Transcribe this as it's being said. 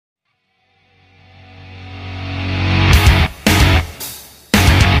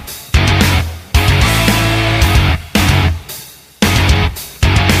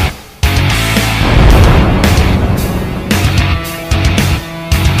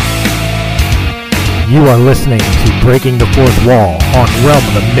You are listening to Breaking the Fourth Wall on Realm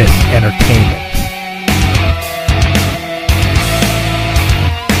of the Mist Entertainment.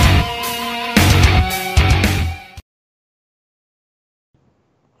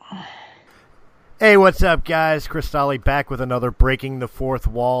 Hey, what's up, guys? Chris Stolle back with another Breaking the Fourth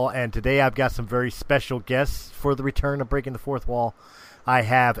Wall, and today I've got some very special guests for the return of Breaking the Fourth Wall. I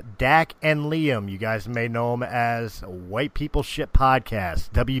have Dak and Liam. You guys may know them as White People Shit Podcast,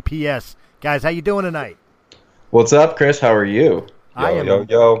 WPS. Guys, how you doing tonight? What's up, Chris? How are you? I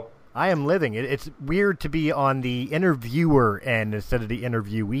am living. It's weird to be on the interviewer end instead of the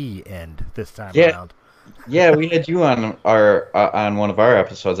interviewee end this time around. Yeah, we had you on on one of our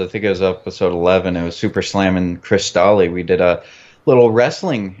episodes. I think it was episode 11. It was Super Slam and Chris Stolle. We did a little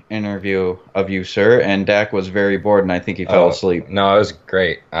wrestling interview of you, sir, and Dak was very bored, and I think he fell asleep. No, it was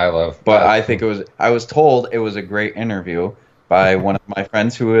great. But I think I was told it was a great interview by one of my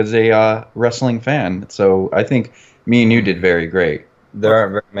friends who is a wrestling fan. So I think me and you did very great. There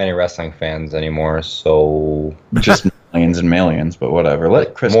aren't very many wrestling fans anymore, so just millions and millions, but whatever.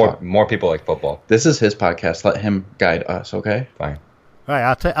 Let Chris talk. More people like football. This is his podcast. Let him guide us, okay? Fine. All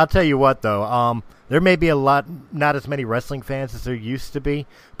right, I'll tell you what, though. There may be not as many wrestling fans as there used to be,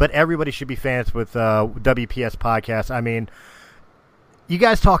 but everybody should be fans with WPS Podcast. I mean, you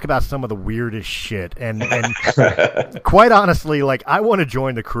guys talk about some of the weirdest shit, and quite honestly, like, I want to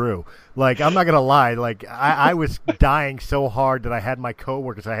join the crew. Like, I'm not gonna lie, like, I was dying so hard that I had my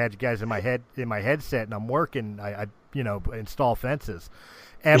coworkers, I had you guys in my headset, and I'm working. I install fences,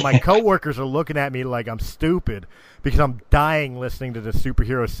 and my coworkers are looking at me like I'm stupid because I'm dying listening to the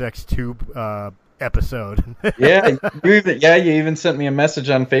Superhero Sex Tube episode. you even sent me a message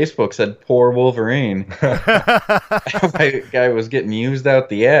on Facebook, said poor Wolverine. My guy was getting used out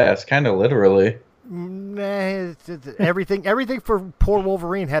the ass, kind of literally. Nah, everything for poor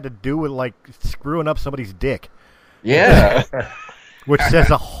Wolverine had to do with, like, screwing up somebody's dick. Yeah. Which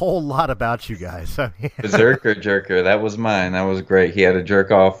says a whole lot about you guys. I mean, Berserker Jerker, that was mine. That was great. He had to jerk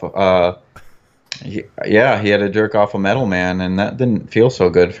off he had to jerk off a Metal Man, and that didn't feel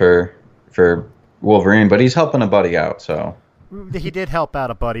so good for Wolverine, but he's helping a buddy out, so. He did help out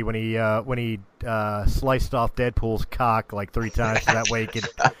a buddy when he sliced off Deadpool's cock like 3 times, so that way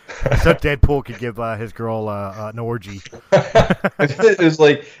so Deadpool could give his girl an orgy. It was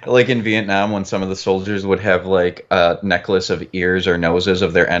like in Vietnam when some of the soldiers would have like a necklace of ears or noses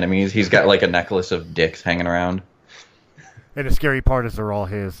of their enemies. He's got like a necklace of dicks hanging around. And the scary part is they're all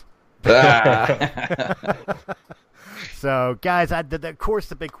his. So, guys, of course,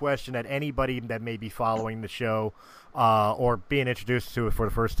 the big question that anybody that may be following the show or being introduced to it for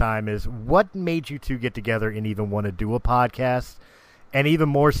the first time is, what made you two get together and even want to do a podcast? And even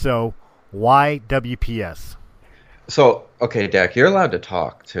more so, why WPS? So, okay, Dak, you're allowed to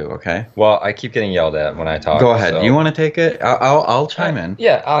talk too, okay? Well, I keep getting yelled at when I talk. Go ahead. So. You want to take it? I'll chime in.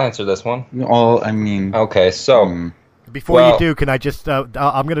 Yeah, I'll answer this one. Okay, so... Before you do, can I just, I'm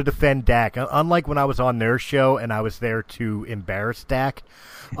going to defend Dak. Unlike when I was on their show and I was there to embarrass Dak,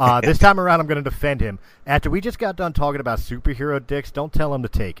 this time around I'm going to defend him. After we just got done talking about superhero dicks, don't tell him to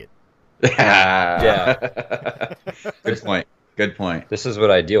take it. Yeah. Good point. This is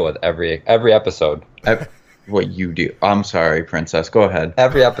what I deal with every episode. What you do. I'm sorry, Princess. Go ahead.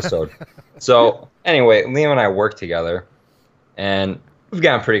 Every episode. So, anyway, Liam and I work together, and we've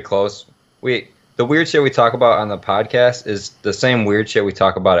gotten pretty close. The weird shit we talk about on the podcast is the same weird shit we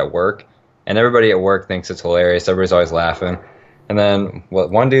talk about at work, and everybody at work thinks it's hilarious. Everybody's always laughing. And then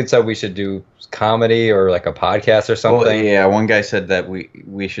one dude said we should do comedy or like a podcast or something. Well, yeah, one guy said that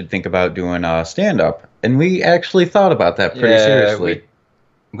we should think about doing a stand-up, and we actually thought about that pretty seriously.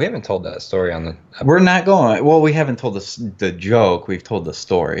 We haven't told that story on the... We're not going... Well, we haven't told the joke. We've told the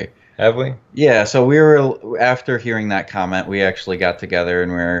story. Have we? Yeah, so we were... After hearing that comment, we actually got together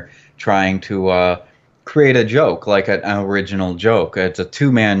and we were trying to create a joke, like an original joke. It's a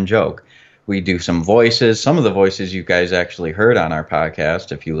 2-man joke. We do some voices. Some of the voices you guys actually heard on our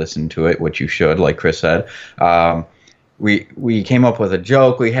podcast, if you listen to it, which you should, like Chris said. We came up with a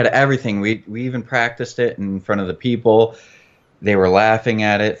joke. We had everything. We even practiced it in front of the people. They were laughing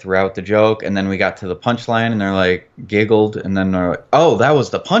at it throughout the joke, and then we got to the punchline, and they're like, giggled, and then they're like, oh, that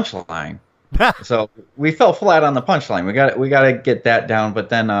was the punchline. So we fell flat on the punchline. We got to get that down, but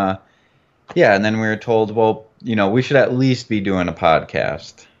then, and then we were told, well, we should at least be doing a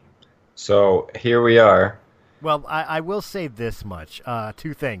podcast. So here we are. Well, I will say this much.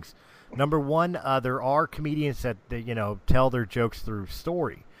 2 things. Number one, there are comedians that tell their jokes through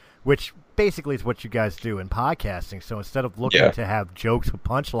story, which basically is what you guys do in podcasting. So instead of looking to have jokes with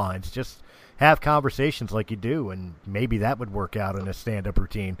punchlines, just have conversations like you do, and maybe that would work out in a stand-up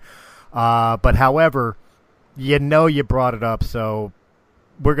routine. But however, you know you brought it up, so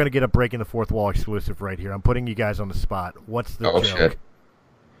we're going to get a Breaking the Fourth Wall exclusive right here. I'm putting you guys on the spot. What's the joke? Shit.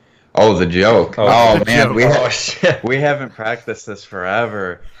 Oh, the joke. Oh, man, joke. we haven't practiced this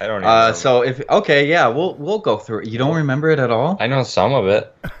forever. I don't even so we'll go through it. You don't remember it at all? I know some of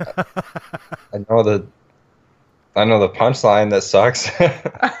it. I know the punchline that sucks.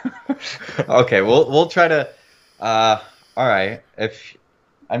 Okay, we'll try to all right. If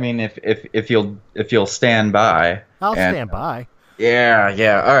you'll stand by. I'll stand by.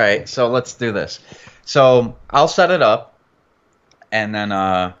 Yeah. All right. So let's do this. So I'll set it up. And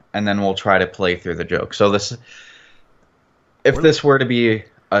then we'll try to play through the joke. So if this were to be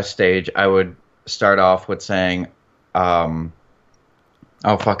a stage, I would start off with saying, oh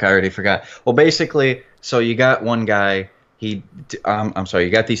fuck, I already forgot. Well, basically, so you got one guy. You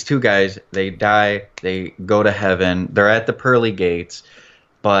got these two guys. They die. They go to heaven. They're at the pearly gates,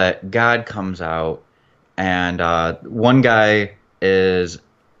 but God comes out, and one guy is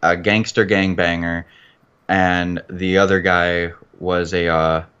a gangster gangbanger, and the other guy was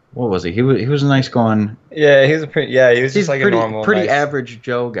a what was he? He was a nice going. Yeah, he was just like a normal, pretty nice, average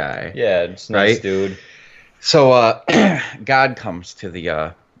Joe guy. Yeah, just nice right? dude. So God comes to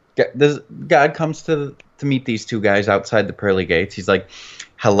to meet these two guys outside the pearly gates. He's like,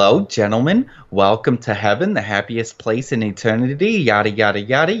 "Hello, gentlemen. Welcome to heaven, the happiest place in eternity." Yada yada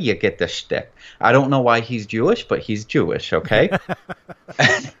yada. You get the shtick. I don't know why he's Jewish, but he's Jewish. Okay.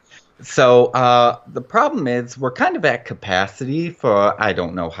 So the problem is we're kind of at capacity for I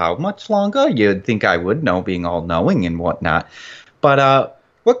don't know how much longer. You'd think I would know, being all-knowing and whatnot. But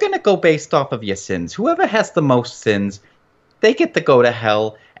we're going to go based off of your sins. Whoever has the most sins, they get to go to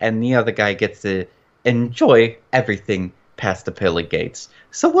hell, and the other guy gets to enjoy everything past the pearly gates.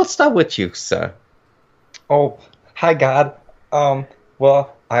 So we'll start with you, sir. Oh, hi, God.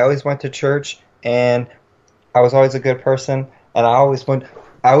 Well, I always went to church, and I was always a good person, and I always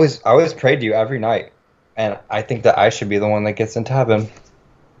prayed to you every night, and I think that I should be the one that gets into heaven.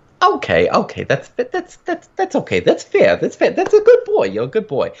 Okay, that's okay. That's fair. That's a good boy. You're a good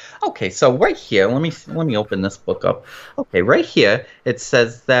boy. Okay, so right here, let me open this book up. Okay, right here it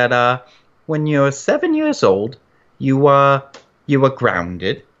says that when you're 7 years old, you were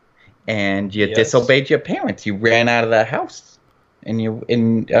grounded, and you disobeyed your parents. You ran out of the house, and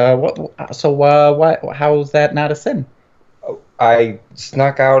what? So how is that not a sin? I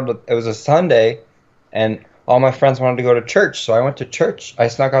snuck out. It was a Sunday, and all my friends wanted to go to church, so I went to church. I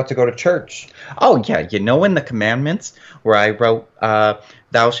snuck out to go to church. Oh, yeah. You know in the commandments where I wrote,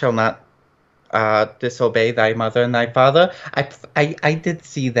 thou shalt not disobey thy mother and thy father? I did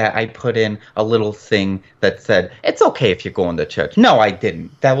see that. I put in a little thing that said, it's okay if you're going to church. No, I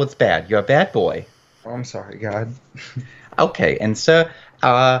didn't. That was bad. You're a bad boy. Oh, I'm sorry, God. Okay, and sir,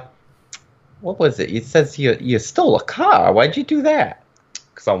 what was it? It says you stole a car. Why'd you do that?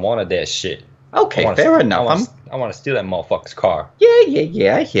 Because I wanted that shit. Okay, fair enough. I want to steal that motherfucker's car.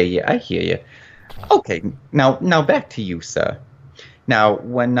 Yeah. I hear you. Okay, now back to you, sir. Now,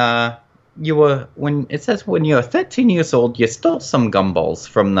 when it says when you're 13 years old, you stole some gumballs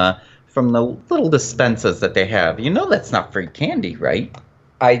from the little dispensers that they have. You know that's not free candy, right?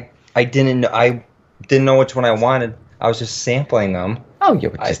 I didn't know which one I wanted. I was just sampling them. Oh, you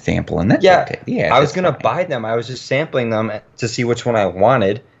were just sampling. That's okay. Yeah, I was going to buy them. I was just sampling them to see which one I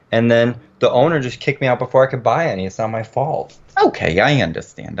wanted. And then the owner just kicked me out before I could buy any. It's not my fault. Okay, I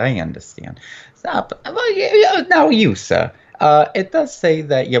understand. Stop. Now you, sir. It does say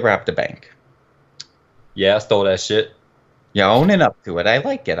that you robbed a bank. Yeah, I stole that shit. You're owning up to it. I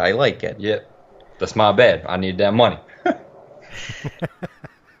like it. Yep. That's my bad. I need that money.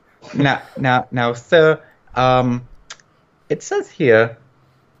 Now, sir, it says here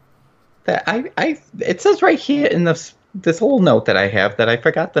that it says right here in this little note that I have that I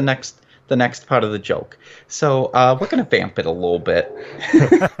forgot the next part of the joke. So we're gonna vamp it a little bit.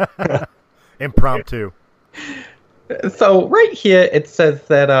 Impromptu. So right here it says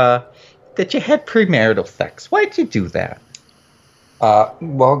that you had premarital sex. Why'd you do that?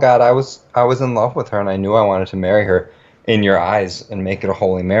 Well, God, I was in love with her, and I knew I wanted to marry her in your eyes and make it a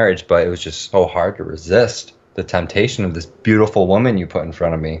holy marriage, but it was just so hard to resist the temptation of this beautiful woman you put in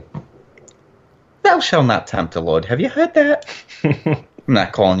front of me. Thou shalt not tempt the Lord. Have you heard that? I'm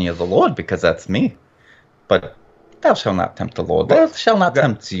not calling you the Lord because that's me. But thou shalt not tempt the Lord. Thou shalt not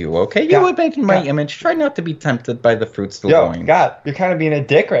tempt you, okay? You were made in my image. Try not to be tempted by the fruits of the loins. God, you're kind of being a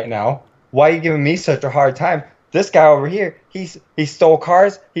dick right now. Why are you giving me such a hard time? This guy over here, he stole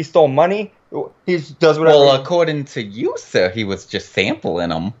cars, he stole money, he does whatever. Well, according to you, sir, he was just sampling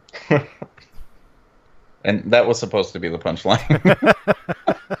them. And that was supposed to be the punchline.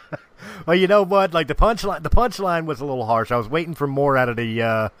 Well, you know what? Like the punchline was a little harsh. I was waiting for more out of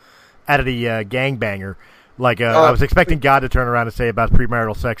the gangbanger. Like I was expecting God to turn around and say about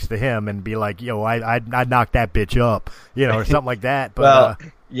premarital sex to him and be like, "Yo, I knocked that bitch up," or something like that. But well,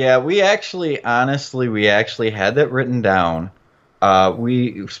 yeah, we actually had that written down.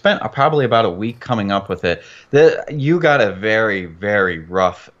 We spent probably about a week coming up with it. You got a very, very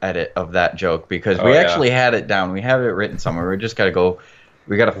rough edit of that joke because we actually had it down. We have it written somewhere. We just got to go.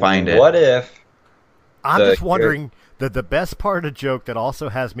 We got to find it. What if? I'm just wondering. The best part of the joke that also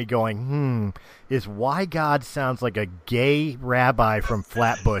has me going, is why God sounds like a gay rabbi from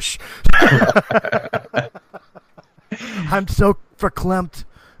Flatbush. I'm so verklempt.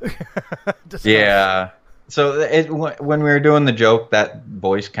 Yeah. So when we were doing the joke, that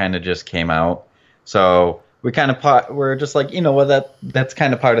voice kind of just came out. So we're just like, that's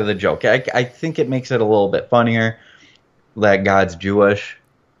kind of part of the joke. I think it makes it a little bit funnier that God's Jewish,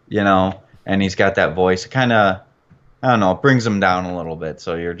 and he's got that voice. It kind of, I don't know, it brings him down a little bit.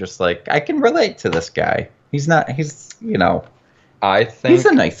 So you're just like, I can relate to this guy. I think he's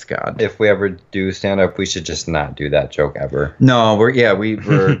a nice God. If we ever do stand up, we should just not do that joke ever. No,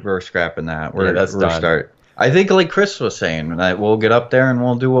 we're scrapping that. We're done. I think like Chris was saying, that we'll get up there and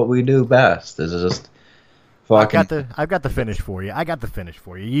we'll do what we do best. This is just fucking. I've got the finish for you.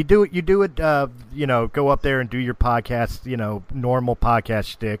 You do it. Go up there and do your podcast. Normal podcast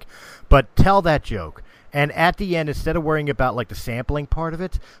shtick, but tell that joke. And at the end, instead of worrying about like the sampling part of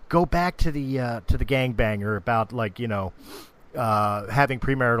it, go back to the gangbanger about like having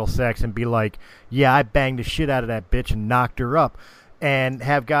premarital sex and be like, yeah, I banged the shit out of that bitch and knocked her up, and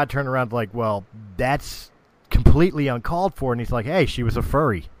have God turn around like, well, that's completely uncalled for, and he's like, hey, she was a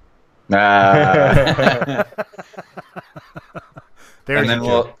furry.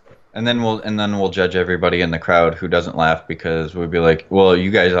 And then we'll judge everybody in the crowd who doesn't laugh because we'd be like, well,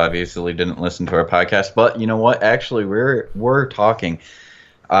 you guys obviously didn't listen to our podcast, but you know what? Actually, we're talking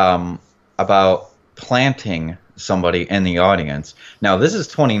about planting somebody in the audience. Now, this is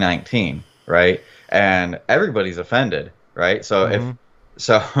 2019, right? And everybody's offended, right? So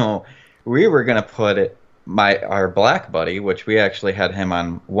so we were gonna put our black buddy, which we actually had him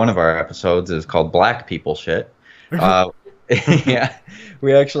on one of our episodes, is called Black People Shit. Yeah,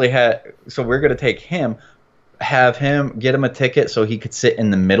 we actually so we're going to take him, get him a ticket so he could sit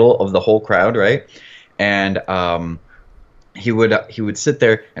in the middle of the whole crowd, right? And he would sit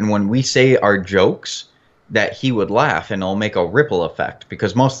there, and when we say our jokes, that he would laugh, and it'll make a ripple effect,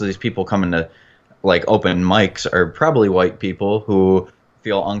 because most of these people coming to like open mics are probably white people who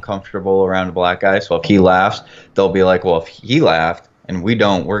feel uncomfortable around a black guy. So if he laughs, they'll be like, well, if he laughed, and we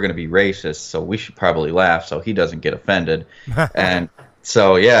don't, we're going to be racist, so we should probably laugh so he doesn't get offended. And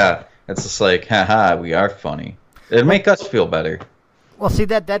so, yeah, it's just like, haha, we are funny. It'll make us feel better. Well, see,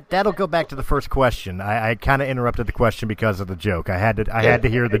 that'll go back to the first question. I kind of interrupted the question because of the joke. I had to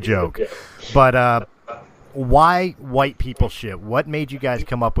hear the joke. But why white people shit? What made you guys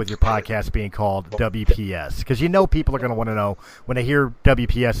come up with your podcast being called WPS? Because people are going to want to know when they hear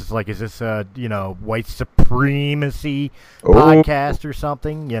WPS. It's like, is this a white supremacy podcast or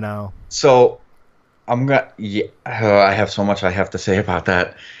something? So I have so much I have to say about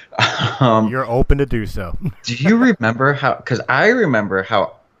that. You're open to do so. Do you remember how? Because I remember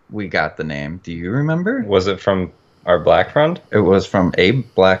how we got the name. Do you remember? Was it from our black friend? It was from a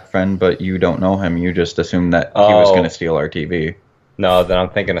black friend, but you don't know him. You just assumed that he was going to steal our TV. No, then I'm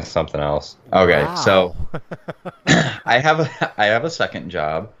thinking of something else. Okay, wow. So I have a second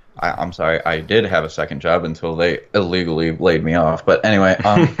job. I'm sorry, I did have a second job until they illegally laid me off. But anyway,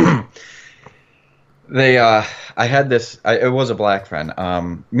 I had this. It was a black friend.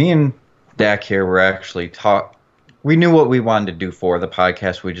 Me and Dak here were actually we knew what we wanted to do for the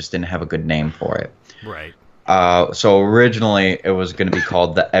podcast. We just didn't have a good name for it. Right. So originally it was going to be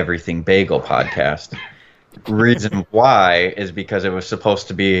called the Everything Bagel Podcast. Reason why is because it was supposed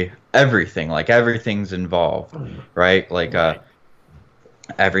to be everything, like everything's involved, right? Like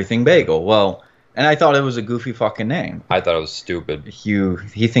Everything Bagel. Well, and I thought it was a goofy fucking name. I thought it was stupid.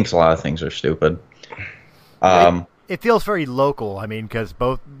 He thinks a lot of things are stupid. It feels very local. I mean, because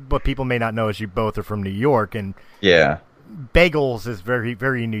what people may not know is you both are from New York, and yeah. Bagels is very,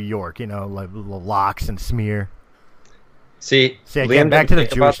 very New York, like little lox and smear. See, again, back to the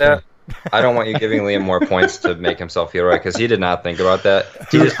Jewish thing. I don't want you giving Liam more points to make himself feel right, because he did not think about that.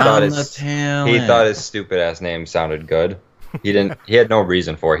 He just thought his stupid ass name sounded good. He had no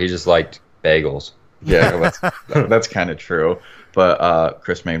reason for it. He just liked bagels. Yeah, that's kind of true. But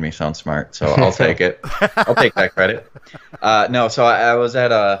Chris made me sound smart, so I'll take it. I'll take that credit. No, so I was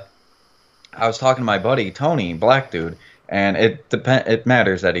talking to my buddy Tony, black dude, and it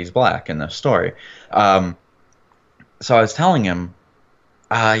matters that he's black in this story. So I was telling him,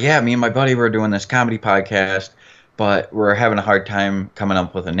 yeah, me and my buddy were doing this comedy podcast, but we're having a hard time coming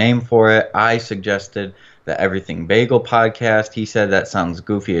up with a name for it. I suggested the Everything Bagel podcast. He said that sounds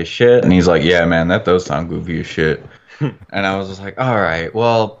goofy as shit, and he's like, yeah, man, that does sound goofy as shit. And I was just like, all right,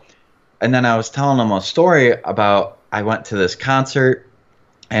 well. And then I was telling him a story about I went to this concert,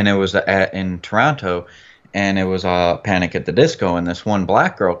 and it was in Toronto, and it was Panic at the Disco, and this one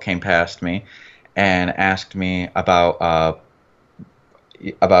black girl came past me and asked me about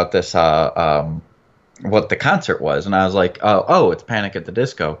this what the concert was, and I was like, oh, it's Panic at the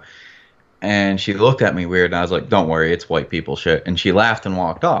Disco. And she looked at me weird, and I was like, don't worry, it's white people shit. And she laughed and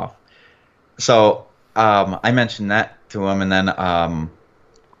walked off. So I mentioned that to him, and then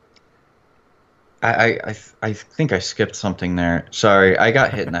I think I skipped something there. Sorry, I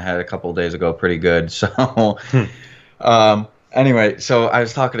got hit in the head a couple of days ago pretty good. So anyway, so I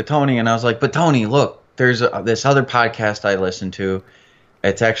was talking to Tony, and I was like, but Tony, look, there's this other podcast I listen to.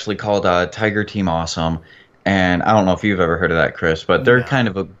 It's actually called Tiger Team Awesome. And I don't know if you've ever heard of that, Chris, but they're kind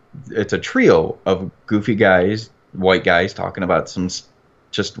of it's a trio of goofy guys, white guys talking about some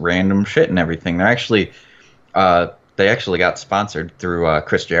just random shit and everything. They're actually, they actually got sponsored through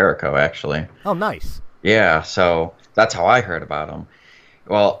Chris Jericho, actually. Oh, nice. Yeah, so that's how I heard about them.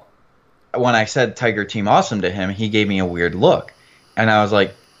 Well, when I said Tiger Team Awesome to him, he gave me a weird look. And I was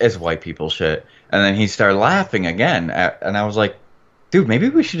like, it's white people shit. And then he started laughing again. And I was like, dude, maybe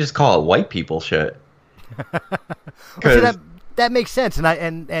we should just call it white people shit. Well, that makes sense.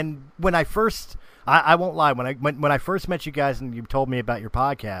 And when I first, I won't lie, when I first met you guys and you told me about your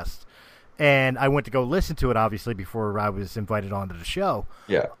podcast, and I went to go listen to it, obviously, before I was invited onto the show.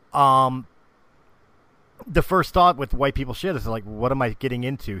 Yeah. The first thought with white people shit is like, what am I getting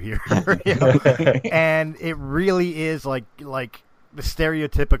into here? You know? And it really is like the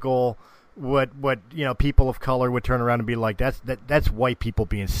stereotypical what people of color would turn around and be like, that's white people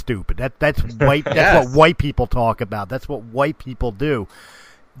being stupid. That's white. That's Yes. what white people talk about. That's what white people do.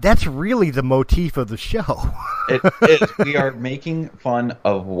 That's really the motif of the show. It is. We are making fun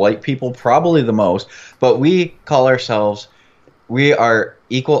of white people probably the most, but we call ourselves, we are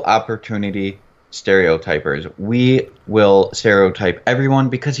equal opportunity stereotypers. We will stereotype everyone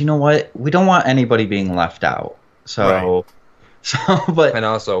because you know what? We don't want anybody being left out. So, but And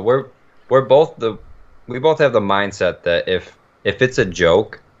also, we both have the mindset that if it's a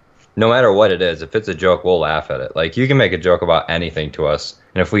joke, no matter what it is, if it's a joke, we'll laugh at it. Like, you can make a joke about anything to us,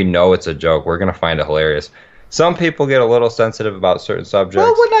 and if we know it's a joke, we're gonna find it hilarious. Some people get a little sensitive about certain subjects.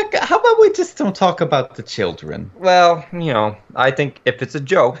 well, we're not. How about we just don't talk about the children? Well, I think if it's a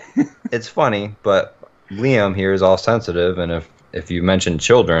joke, it's funny, but Liam here is all sensitive, and if you mention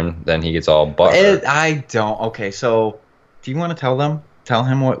children, then he gets all butthurt. I don't. Okay, so do you want to tell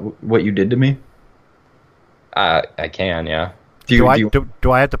him what you did to me? I can, yeah. Do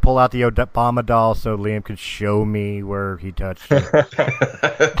I have to pull out the Obama doll so Liam can show me where he touched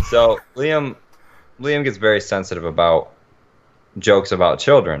it? So Liam gets very sensitive about jokes about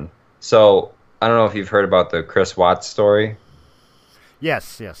children. So I don't know if you've heard about the Chris Watts story.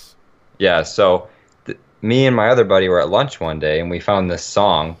 Yes. Yeah, so me and my other buddy were at lunch one day, and we found this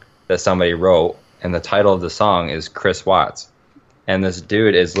song that somebody wrote, and the title of the song is Chris Watts. And this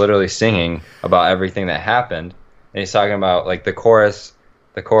dude is literally singing about everything that happened. And he's talking about, like, the chorus.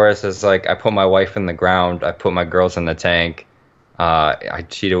 The chorus is like, I put my wife in the ground, I put my girls in the tank, I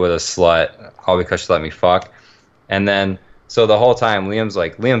cheated with a slut, all because she let me fuck. And then, so the whole time,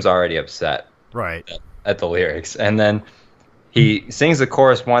 Liam's already upset. Right. At the lyrics. And then he sings the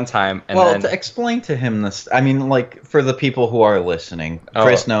chorus one time, and well, then... to explain to him this, I mean, like, for the people who are listening,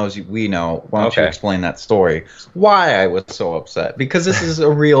 Chris knows, we know. Why don't you explain that story? Why I was so upset? Because this is a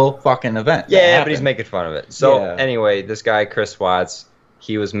real fucking event. Yeah, but he's making fun of it. So, Anyway, this guy, Chris Watts,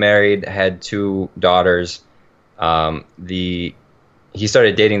 he was married, had 2 daughters. He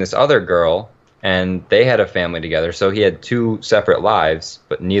started dating this other girl, and they had a family together. So he had 2 separate lives,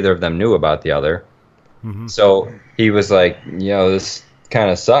 but neither of them knew about the other. Mm-hmm. So he was like, this kind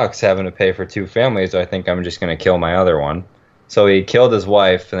of sucks having to pay for 2 families. I think I'm just going to kill my other one. So he killed his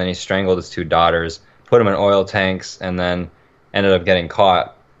wife, and then he strangled his 2 daughters, put them in oil tanks, and then ended up getting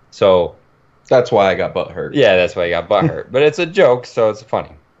caught. So that's why I got butt hurt. Yeah, that's why he got butt hurt. But it's a joke, so it's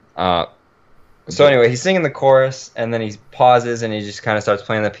funny. So anyway, he's singing the chorus, and then he pauses, and he just kind of starts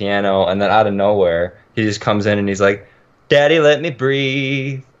playing the piano, and then out of nowhere, he just comes in, and he's like, "Daddy, let me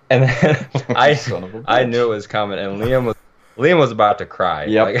breathe." And then I knew it was coming, and Liam was about to cry.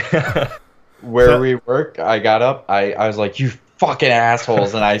 Yep. We work, I got up, I was like, "You fucking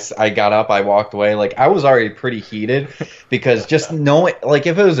assholes. And I got up, I walked away. Like, I was already pretty heated because just knowing, like,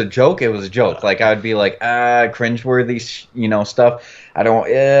 if it was a joke, it was a joke. Like, I'd be like, cringeworthy, stuff. I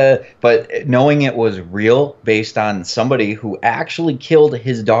don't, but knowing it was real based on somebody who actually killed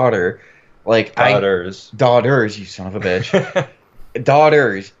his daughter, like, daughters, you son of a bitch.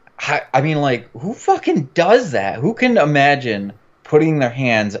 Daughters. I mean, like, who fucking does that? Who can imagine putting their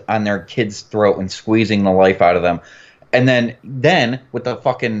hands on their kid's throat and squeezing the life out of them? And then with the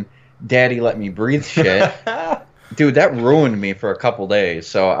fucking daddy let me breathe shit, dude, that ruined me for a couple days.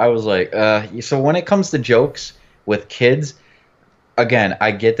 So I was like, so when it comes to jokes with kids, again,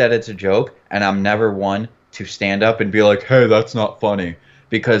 I get that it's a joke, and I'm never one to stand up and be like, hey, that's not funny.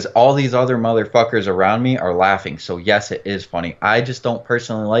 Because all these other motherfuckers around me are laughing. So yes, it is funny. I just don't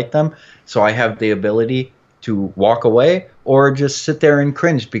personally like them. So I have the ability to walk away or just sit there and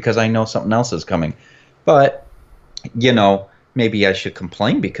cringe because I know something else is coming. But, maybe I should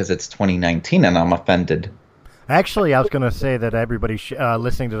complain because it's 2019 and I'm offended. Actually, I was going to say that everybody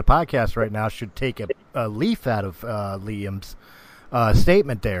listening to the podcast right now should take a leaf out of Liam's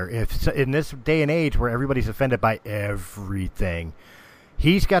statement there. If in this day and age where everybody's offended by everything,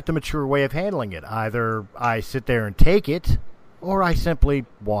 he's got the mature way of handling it. Either I sit there and take it, or I simply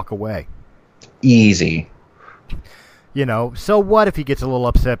walk away. Easy. So what if he gets a little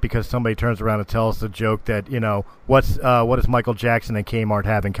upset because somebody turns around and tells the joke that, what does Michael Jackson and Kmart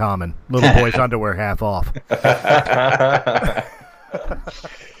have in common? Little boy's underwear half off.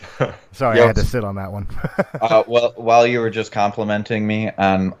 Sorry, I had to sit on that one. Well, while you were just complimenting me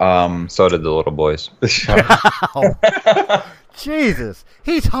on... So did the little boys. Oh, Jesus,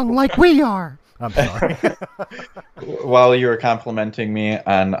 he's hung like we are. I'm sorry. While you were complimenting me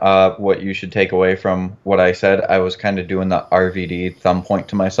on what you should take away from what I said, I was kind of doing the RVD thumb point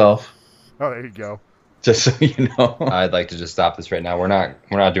to myself. Oh, there you go. Just so you know. I'd like to just stop this right now. We're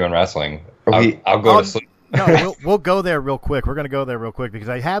not doing wrestling. I'll go to sleep. No, we'll go there real quick. We're going to go there real quick because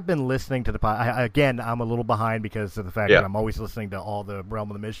I have been listening to the pod. Again, I'm a little behind because of the fact that I'm always listening to all the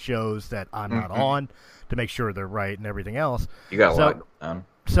Realm of the Mist shows that I'm not on to make sure they're right and everything else. You got a lot going on.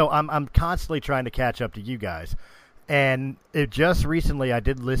 So I'm constantly trying to catch up to you guys. And just recently I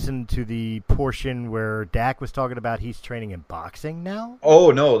did listen to the portion where Dak was talking about he's training in boxing now.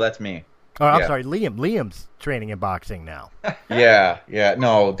 Oh, no, that's me. Oh, I'm sorry, Liam. Liam's training in boxing now. Yeah.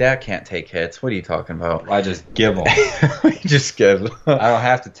 No, Dak can't take hits. What are you talking about? I just give them. Just give them. I don't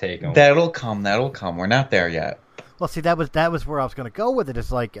have to take them. That'll come. We're not there yet. Well, see, that was where I was going to go with it.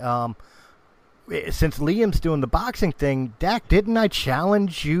 It's like, since Liam's doing the boxing thing, Dak, didn't I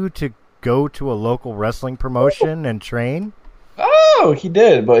challenge you to go to a local wrestling promotion and train? Oh, he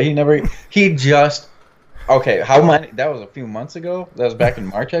did, but he just... Okay, how many? That was a few months ago. That was back in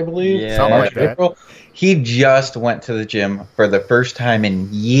March, I believe. Yeah, something March, like April. He just went to the gym for the first time in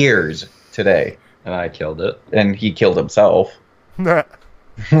years today. And I killed it. And he killed himself.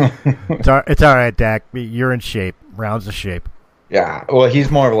 It's all right, Dak. You're in shape. Round's the shape. Yeah, well,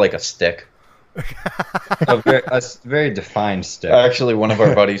 he's more of like a stick. a very defined stick. Actually, one of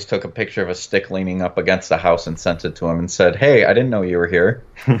our buddies took a picture of a stick leaning up against the house and sent it to him and said, hey, I didn't know you were here.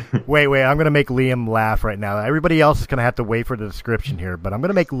 Wait, I'm going to make Liam laugh right now. Everybody else is going to have to wait for the description here, but I'm going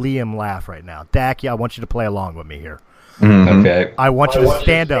to make Liam laugh right now. Dak, I want you to play along with me here. Mm-hmm. Okay. I want you to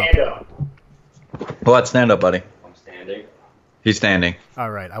stand up. Well, let's stand up, buddy. I'm standing. He's standing.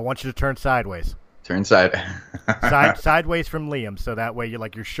 All right. I want you to turn sideways. Turn Sideways from Liam, so that way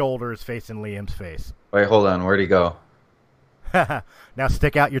your shoulder is facing Liam's face. Wait, hold on. Where'd he go? Now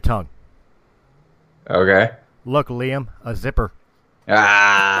stick out your tongue. Okay. Look, Liam, a zipper.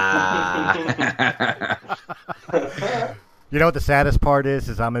 Ah. You know what the saddest part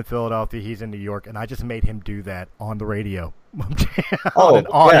is I'm in Philadelphia, he's in New York, and I just made him do that on the radio. On an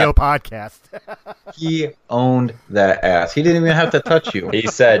audio podcast. He owned that ass. He didn't even have to touch you. He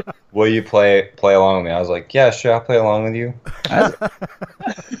said, will you play along with me? I was like, yeah, sure, I'll play along with you.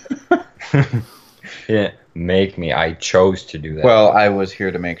 He didn't make me. I chose to do that. Well, I was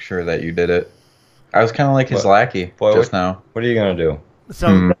here to make sure that you did it. I was kind of like his lackey just now. What are you going to do?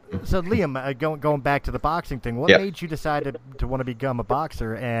 So Liam, going back to the boxing thing, what made you decide to want to become a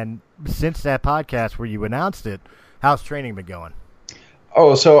boxer? And since that podcast where you announced it, how's training been going?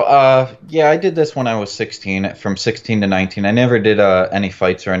 Oh, so I did this when I was 16. From 16 to 19, I never did any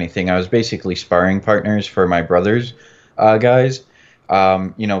fights or anything. I was basically sparring partners for my brother's guys.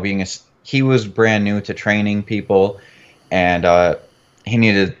 He was brand new to training people, and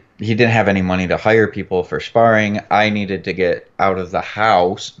he didn't have any money to hire people for sparring. I needed to get out of the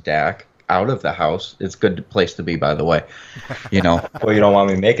house, Dak. Out of the house. It's a good place to be, by the way. Well, you don't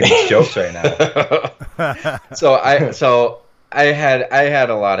want me making these jokes right now. So I had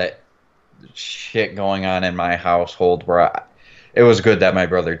a lot of shit going on in my household where it was good that my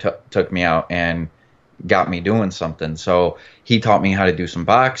brother took me out and got me doing something. So he taught me how to do some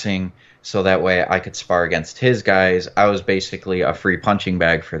boxing so that way I could spar against his guys. I was basically a free punching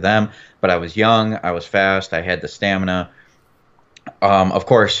bag for them, but I was young, I was fast, I had the stamina. Of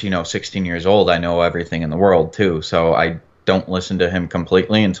course, 16 years old, I know everything in the world too, so I don't listen to him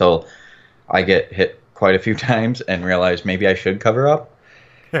completely until I get hit quite a few times and realize maybe I should cover up.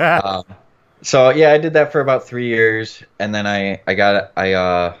 So yeah, I did that for about 3 years, and then I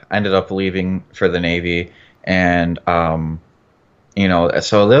ended up leaving for the Navy, and so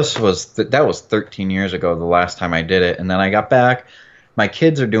that was 13 years ago the last time I did it, and then I got back. My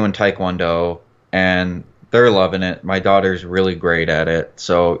kids are doing Taekwondo, and they're loving it. My daughter's really great at it,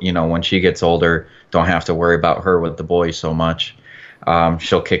 so when she gets older, don't have to worry about her with the boys so much.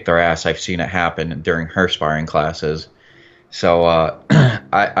 She'll kick their ass. I've seen it happen during her sparring classes. So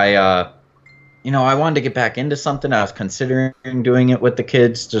I wanted to get back into something. I was considering doing it with the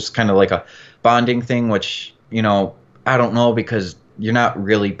kids, just kind of like a bonding thing, which, I don't know, because you're not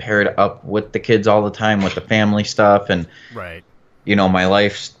really paired up with the kids all the time with the family stuff. And, right.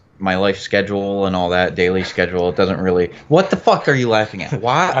 My life schedule and all that, daily schedule, it doesn't really... What the fuck are you laughing at?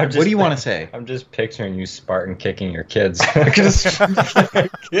 Why? What do you want to say? I'm just picturing you Spartan kicking your kids. Kid.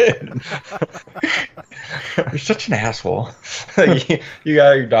 You're such an asshole. You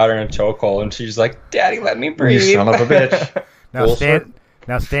got your daughter in a chokehold, and she's like, "Daddy, let me breathe." You son of a bitch.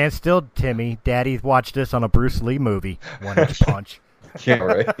 Now stand still, Timmy. Daddy watched this on a Bruce Lee movie, One-Inch Punch. Yeah,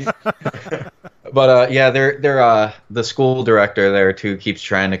 right. But they're the school director there too keeps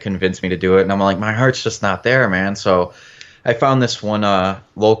trying to convince me to do it, and I'm like, my heart's just not there, man. So I found this one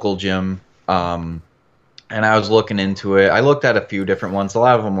local gym, and I was looking into it. I looked at a few different ones. A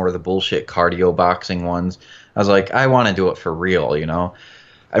lot of them were the bullshit cardio boxing ones. I was like, I want to do it for real,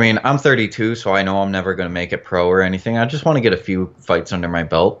 I mean, I'm 32, so I know I'm never going to make it pro or anything. I just want to get a few fights under my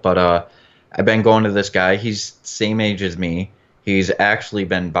belt. But I've been going to this guy. He's same age as me. He's actually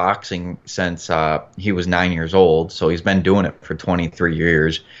been boxing since he was 9 years old, so he's been doing it for 23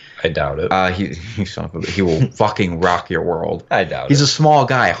 years. I doubt it. He will fucking rock your world. I doubt He's it. a small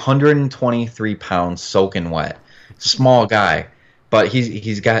guy, 123 pounds, soaking wet. Small guy, but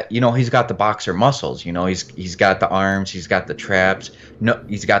he's got the boxer muscles. He's got the arms, he's got the traps. No,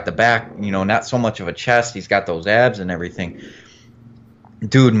 he's got the back. Not so much of a chest. He's got those abs and everything.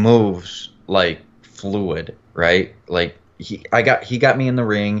 Dude moves like fluid, right? Like. He got me in the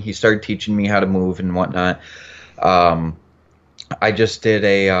ring. He started teaching me how to move and whatnot. I just did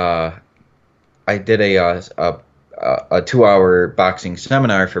a 2-hour boxing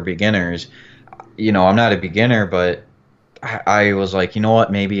seminar for beginners. I'm not a beginner, but I was like, you know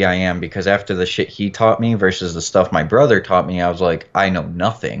what? Maybe I am, because after the shit he taught me versus the stuff my brother taught me, I was like, I know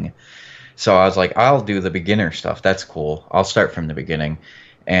nothing. So I was like, I'll do the beginner stuff. That's cool. I'll start from the beginning.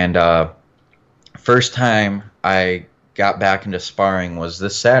 And first time I got back into sparring was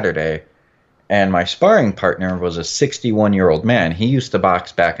this Saturday, and my sparring partner was a 61-year-old man. He used to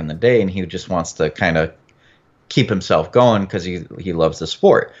box back in the day, and he just wants to kind of keep himself going because he loves the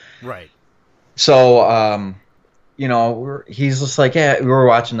sport. Right. So, he's just like, yeah, we were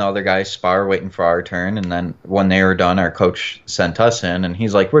watching the other guys spar, waiting for our turn, and then when they were done, our coach sent us in, and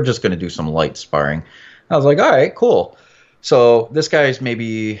he's like, we're just going to do some light sparring. I was like, all right, cool. So this guy's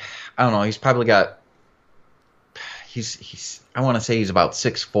maybe, I don't know, he's probably got... He's I want to say he's about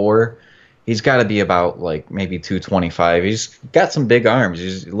 6'4". He's got to be about like maybe 225. He's got some big arms.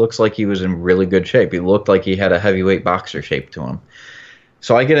 He looks like he was in really good shape. He looked like he had a heavyweight boxer shape to him.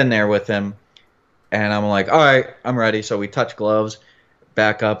 So I get in there with him, and I'm like, all right, I'm ready. So we touch gloves,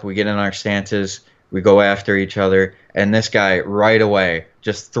 back up, we get in our stances, we go after each other, and this guy right away,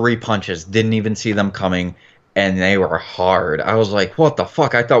 just 3 punches, didn't even see them coming, and they were hard. I was like, what the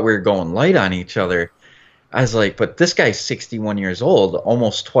fuck? I thought we were going light on each other. I was like, but this guy's 61 years old,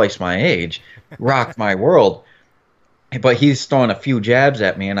 almost twice my age, rocked my world. But he's throwing a few jabs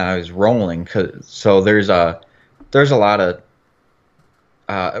at me, and I was rolling. So there's a lot of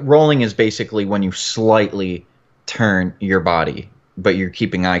rolling is basically when you slightly turn your body, but you're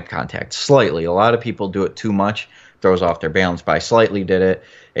keeping eye contact slightly. A lot of people do it too much, throws off their balance. But I slightly did it,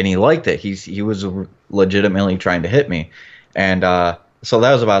 and he liked it. He was legitimately trying to hit me, and so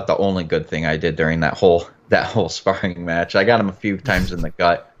that was about the only good thing I did during that whole sparring match. I got him a few times in the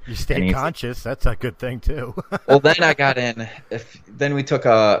gut. You stayed conscious. That's a good thing, too. Well, then I got in. Then we took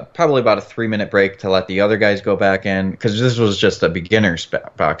probably about a 3-minute break to let the other guys go back in, because this was just a beginner's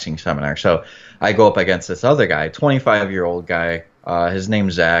boxing seminar. So I go up against this other guy, 25-year-old guy. His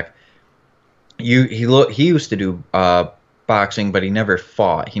name's Zach. He used to do boxing, but he never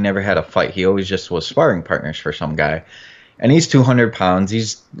fought. He never had a fight. He always just was sparring partners for some guy. And he's 200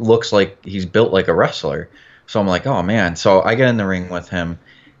 pounds. Looks like he's built like a wrestler. So I'm like, oh, man. So I get in the ring with him,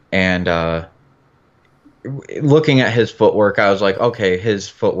 and looking at his footwork, I was like, okay, his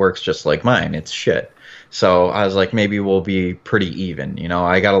footwork's just like mine. It's shit. So I was like, maybe we'll be pretty even. You know,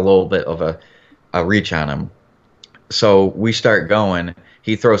 I got a little bit of a reach on him. So we start going.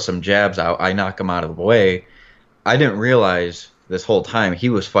 He throws some jabs out. I knock him out of the way. I didn't realize this whole time he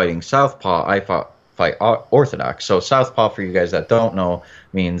was fighting southpaw. I fight orthodox. So southpaw, for you guys that don't know,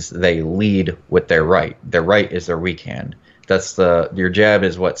 means they lead with their right. Their right is their weak hand. That's your jab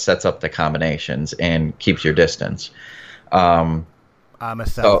is what sets up the combinations and keeps your distance. I'm a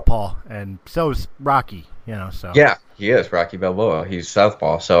southpaw, and so is Rocky. You know, so yeah, he is Rocky Balboa. He's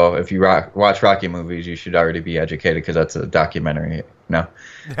southpaw. So if you watch Rocky movies, you should already be educated because that's a documentary. No,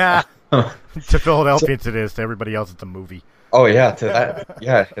 to Philadelphians it is. To everybody else, it's a movie. Oh yeah, to that,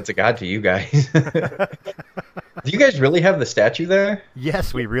 yeah, it's a god to you guys. Do you guys really have the statue there?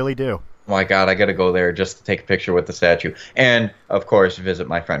 Yes, we really do. Oh my God, I got to go there just to take a picture with the statue, and of course, visit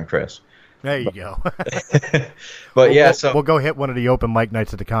my friend Chris. There you go. But yeah, so we'll go hit one of the open mic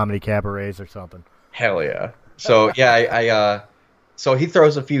nights at the comedy cabarets or something. Hell yeah! So yeah, so he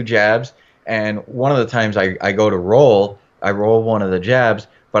throws a few jabs, and one of the times I go to roll, I roll one of the jabs,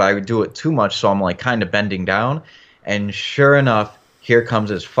 but I do it too much, so I'm like kind of bending down, and sure enough, here comes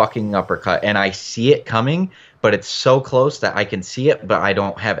his fucking uppercut, and I see it coming, but it's so close that I can see it, but I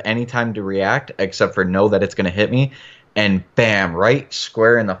don't have any time to react except for know that it's gonna hit me, and bam, right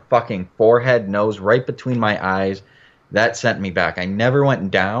square in the fucking forehead, nose, right between my eyes. That sent me back. I never went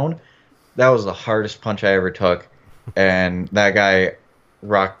down. That was the hardest punch I ever took, and that guy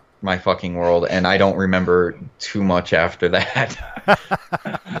rocked my fucking world, and I don't remember too much after that.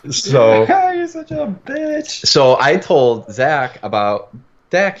 So you're such a bitch. So I told Zach about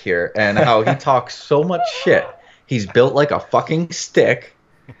Dak here and how he talks so much shit. He's built like a fucking stick,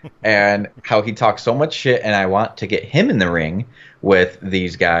 and how he talks so much shit, and I want to get him in the ring with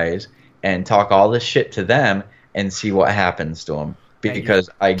these guys and talk all this shit to them and see what happens to him. Because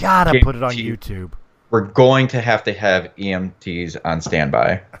I gotta put it on YouTube. We're going to have EMTs on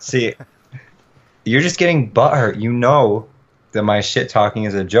standby. See, you're just getting butthurt. You know that my shit talking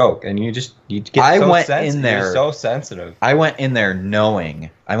is a joke, and you get in there. You're so sensitive. I went in there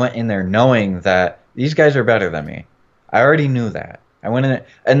knowing that these guys are better than me. I already knew that. I went in there,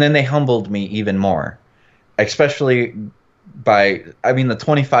 and then they humbled me even more, especially the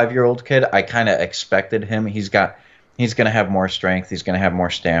 25-year-old kid. I kind of expected him. He's going to have more strength. He's going to have more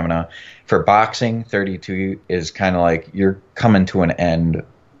stamina. For boxing, 32 is kind of like you're coming to an end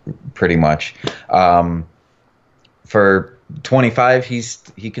pretty much. For 25,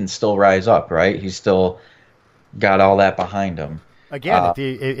 he can still rise up, right? He's still got all that behind him. Again,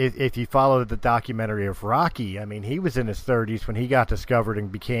 if you follow the documentary of Rocky, I mean, he was in his 30s when he got discovered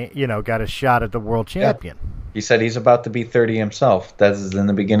and got a shot at the world champion. Yeah. He said he's about to be 30 himself. That is in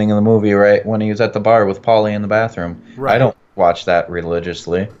the beginning of the movie, right? When he was at the bar with Paulie in the bathroom. Right. I don't watch that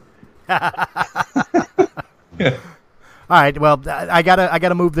religiously. All right, well, I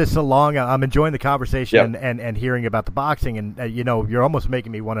gotta move this along. I'm enjoying the conversation and hearing about the boxing, and you're almost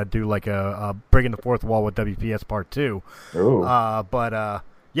making me want to do like a breaking the fourth wall with WPS Part 2. Ooh. But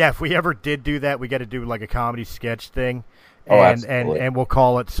if we ever did do that, we got to do like a comedy sketch thing, and we'll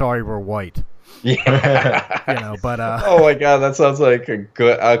call it "Sorry We're White." Yeah. But oh my God, that sounds like a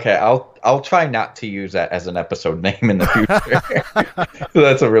good. Okay, I'll try not to use that as an episode name in the future.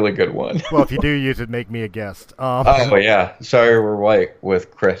 That's a really good one. Well, if you do use it, make me a guest. Oh yeah, Sorry We're White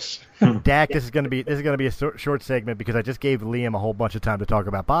with Chris. Dak, this is gonna be a short segment because I just gave Liam a whole bunch of time to talk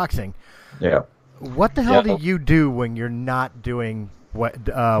about boxing. Yeah. What the hell do you do when you're not doing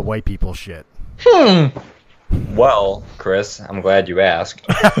white people shit? Well, Chris, I'm glad you asked.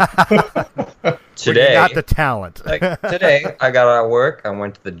 Today, not the talent. Today, I got out of work. I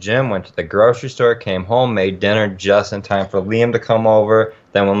went to the gym, went to the grocery store, came home, made dinner just in time for Liam to come over.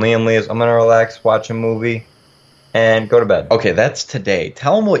 Then when Liam leaves, I'm going to relax, watch a movie, and go to bed. Okay, that's today.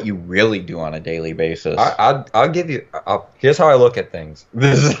 Tell him what you really do on a daily basis. I'll give you... here's how I look at things.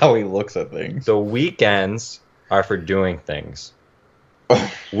 This is how he looks at things. The weekends are for doing things.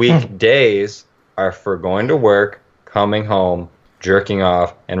 Weekdays are for going to work, coming home, jerking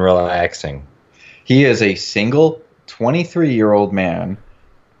off, and relaxing. He is a single 23-year-old man.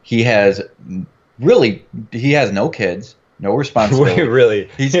 He has no kids, no responsibility. Really?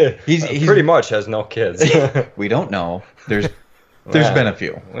 He's pretty much has no kids. We don't know. There's been a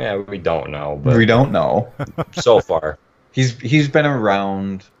few. Yeah, we don't know. But we don't know. So far. He's been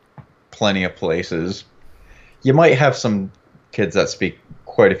around plenty of places. You might have some kids that speak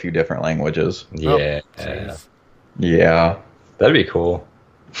quite a few different languages. Yeah. jeez. Yeah. That'd be cool.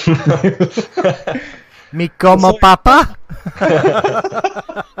 Mi como papa?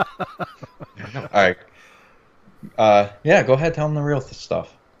 All right. Yeah, go ahead. Tell them the real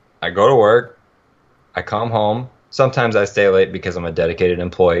stuff. I go to work. I come home. Sometimes I stay late because I'm a dedicated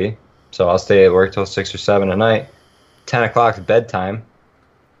employee. So I'll stay at work till 6 or 7 at night. 10 o'clock is bedtime.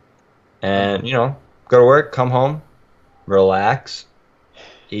 And, go to work, come home, relax,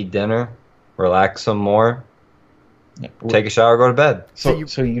 eat dinner, relax some more, take a shower, go to bed.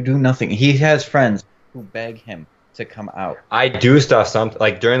 So you do nothing. He has friends who beg him to come out. I do stuff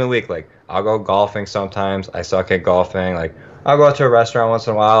like during the week. Like, I'll go golfing sometimes. I suck at golfing. Like, I'll go out to a restaurant once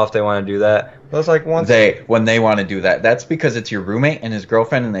in a while if they want to do that. But it's like once when they want to do that, that's because it's your roommate and his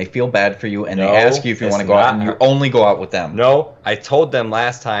girlfriend, and they feel bad for you, and they No, ask you if you want to it's go out, not. and you only go out with them. No, I told them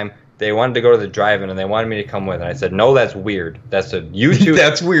last time they wanted to go to the drive-in and they wanted me to come with, and I said, no, that's weird. That's you two.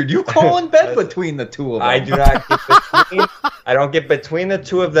 That's weird. You call in bed between the two of them. I do not get between. I don't get between the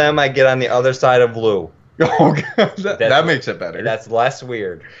two of them. I get on the other side of Lou. Oh, God. That makes it better. That's less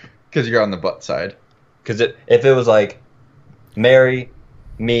weird. Because you're on the butt side. Because if it was like Mary,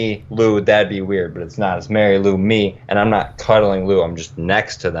 me, Lou, that'd be weird. But it's not. It's Mary, Lou, me, and I'm not cuddling Lou. I'm just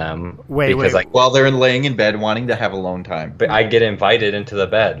next to them. Wait. While they're laying in bed wanting to have alone time. But I get invited into the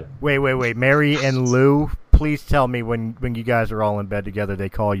bed. Wait. Mary and Lou, please tell me when you guys are all in bed together, they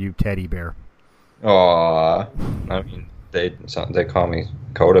call you Teddy Bear. Aww. I mean, they call me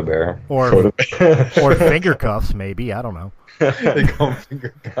Coda Bear. Or finger cuffs, maybe. I don't know. They call them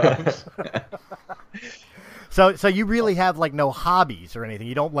finger cuffs. So you really have like no hobbies or anything.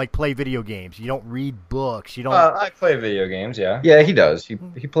 You don't like play video games. You don't read books. You don't. I play video games, yeah. Yeah, he does. He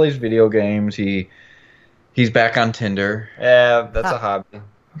plays video games. He's back on Tinder. Yeah, that's a hobby.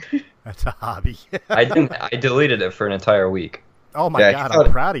 That's a hobby. I deleted it for an entire week. Oh my Yeah, God! he thought-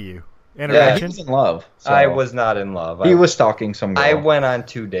 I'm proud of you. Yeah, he Interaction. was in love. So I was not in love. He was stalking some girl. I went on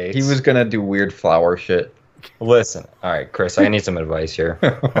 2 dates. He was gonna do weird flower shit. Listen, all right, Chris, I need some advice here.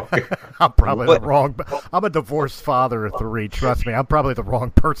 I'm probably What- the wrong. I'm a divorced father of 3. Trust me, I'm probably the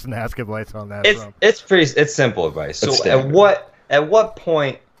wrong person to ask advice on that. from. It's simple advice. It's So standard. at what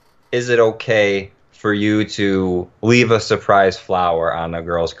point is it okay for you to leave a surprise flower on a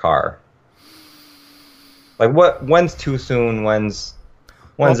girl's car? Like when's too soon? When's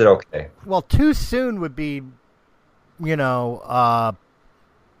it okay? Well, too soon would be, you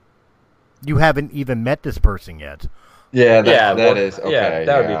haven't even met this person yet. Yeah, that is okay. Yeah,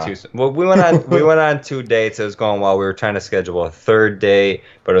 that would be too soon. Well, we went on 2 dates. It was going well. We were trying to schedule a third date,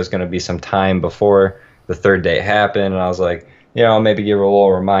 but it was going to be some time before the third date happened. And I was like, maybe give her a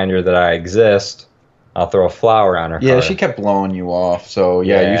little reminder that I exist. I'll throw a flower on her Yeah, car. she kept blowing you off. So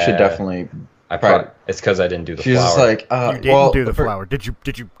yeah, you should definitely. It's because I didn't do the She's flower. just like, You didn't do the flower. Did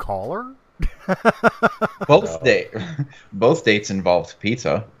you call her? Both dates involved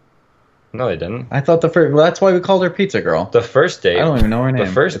pizza. No, they didn't. I thought the first. Well, that's why we called her Pizza Girl. The first date. I don't even know her name.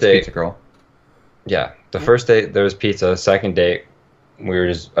 The first It's date. Pizza Girl. Yeah, the first date there was pizza. Second date, we were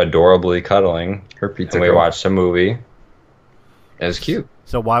just adorably cuddling. Her Pizza And we Girl. watched a movie. It was cute.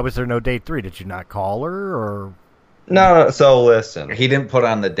 So why was there no date 3? Did you not call her or? No. So listen, He didn't put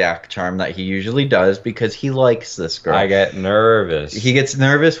on the Dak charm that he usually does because he likes this girl. I get nervous. He gets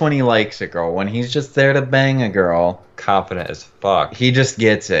nervous when he likes a girl. When he's just there to bang a girl, confident as fuck. he just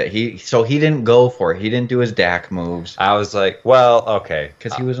gets it. So he didn't go for it. He didn't do his Dak moves I was like, well, okay.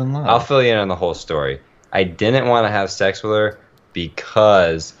 because he was in love. I'll fill you in on the whole story. I didn't want to have sex with her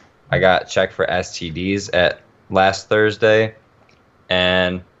because I got checked for STDs at last Thursday,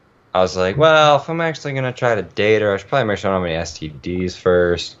 and I was like, well, if I'm actually going to try to date her, I should probably make sure I don't have any STDs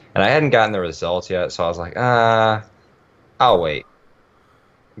first. And I hadn't gotten the results yet, so I was like, I'll wait.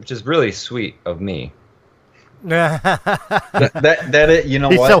 Which is really sweet of me. You know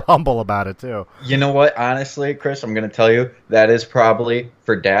He's what? so humble about it too. You know what? Honestly, Chris, I'm going to tell you, that is probably,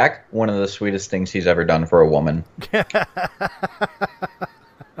 for Dak, one of the sweetest things he's ever done for a woman.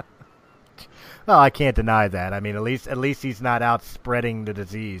 Well, I can't deny that. I mean, at least he's not out spreading the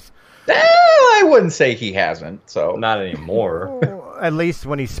disease. I wouldn't say he hasn't, so. Not anymore. At least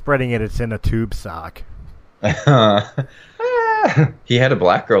when he's spreading it, it's in a tube sock. He had a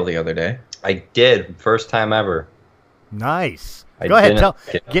black girl the other day. I did. First time ever. Nice. I Go ahead.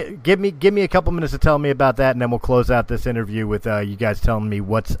 didn't- Give me a couple minutes to tell me about that, and then we'll close out this interview with you guys telling me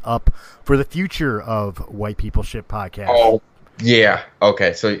what's up for the future of White People Shit Podcast. Oh, yeah.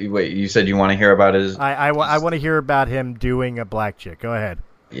 Okay, so wait, you said you want to hear about his... I want to hear about him doing a black chick. Go ahead.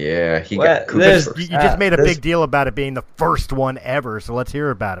 Yeah, he What? got This- You just made a this- big deal about it being the first one ever, so let's hear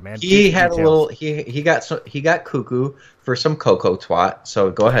about it, man. he Give had a details. little he got cuckoo for some cocoa twat.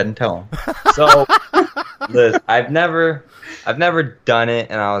 So go ahead and tell him. So, Liz, I've never done it,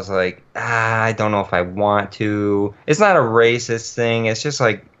 and I was like, I don't know if I want to. It's not a racist thing. It's just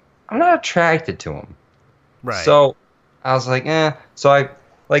like I'm not attracted to him. Right. So I was like, eh. So I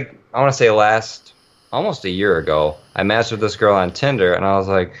want to say almost a year ago, I matched with this girl on Tinder, and I was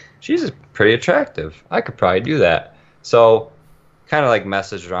like, she's pretty attractive. I could probably do that. So kind of like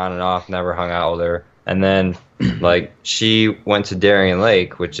messaged her on and off, never hung out with her. And then like she went to Darien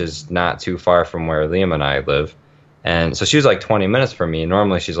Lake, which is not too far from where Liam and I live. And so she was like 20 minutes from me.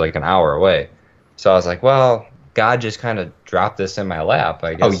 Normally she's like an hour away. So I was like, well, God just kind of dropped this in my lap,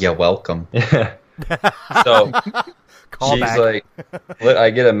 I guess. Oh, yeah, welcome. Yeah. So Call she's back. like, I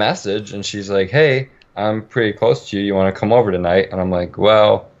get a message, and she's like, hey, I'm pretty close to you. You want to come over tonight? And I'm like,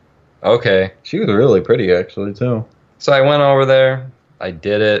 well, okay. She was really pretty, actually, too. So I went over there. I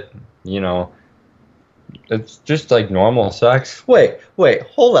did it. You know, it's just like normal sex. Wait,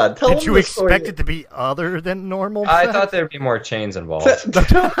 hold on. Tell Did him you the story. expect it to be other than normal? I sex? thought there'd be more chains involved.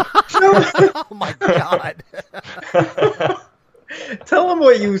 Oh my god. Tell him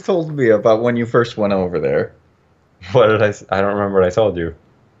what you told me about when you first went over there. What did I don't remember what I told you.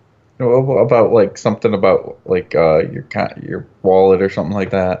 About like something about like your wallet or something like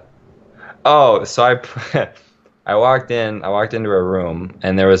that. Oh, so I walked into a room,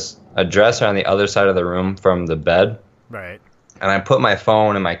 and there was a dresser on the other side of the room from the bed. Right. And I put my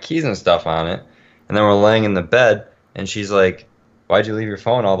phone and my keys and stuff on it, and then we're laying in the bed, and she's like, why'd you leave your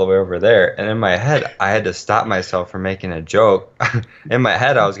phone all the way over there? And in my head, I had to stop myself from making a joke. In my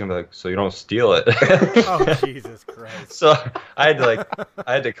head, I was going to be like, so you don't steal it. Oh Jesus Christ. So I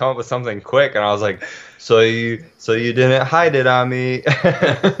had to come up with something quick, and I was like, so you didn't hide it on me.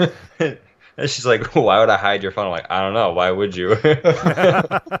 And she's like, why would I hide your phone? I'm like, I don't know. Why would you?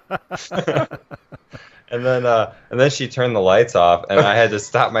 And then she turned the lights off, and I had to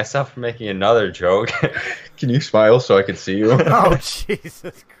stop myself from making another joke. Can you smile so I can see you? Oh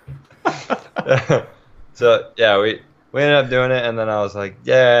Jesus Christ. So yeah, we ended up doing it, and then I was like,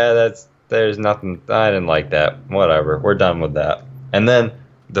 yeah, there's nothing. I didn't like that. Whatever, we're done with that. And then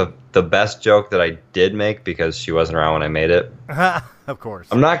the best joke that I did make, because she wasn't around when I made it. Of course.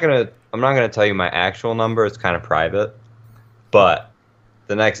 I'm not gonna tell you my actual number. It's kind of private. But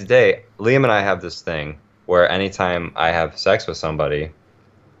the next day, Liam and I have this thing where anytime I have sex with somebody,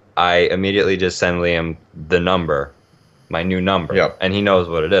 I immediately just send Liam the number, my new number, Yep. and he knows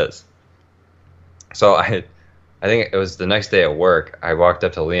what it is. So I think it was the next day at work. I walked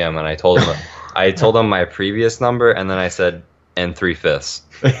up to Liam and I told him my previous number, and then I said, and 3/5.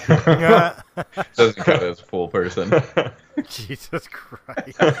 Doesn't count as a full person. Jesus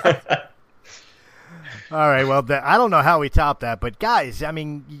Christ. All right, well, I don't know how we top that, but guys, I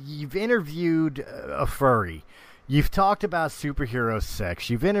mean, you've interviewed a furry. You've talked about superhero sex.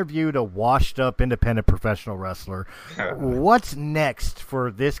 You've interviewed a washed-up independent professional wrestler. What's next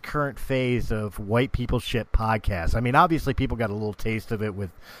for this current phase of White People Shit podcast? I mean, obviously, people got a little taste of it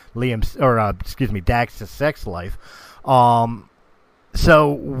with Dax's sex life. So,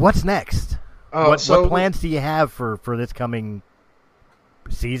 what's next? What plans do you have for this coming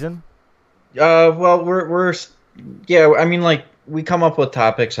season? Well, we're I mean, like, we come up with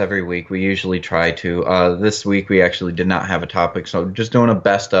topics every week. We usually try to. This week we actually did not have a topic, so just doing a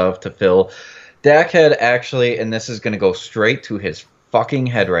best of to fill. Dak had actually, and this is going to go straight to his fucking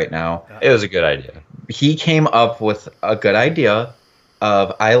head right now. It was a good idea. He came up with a good idea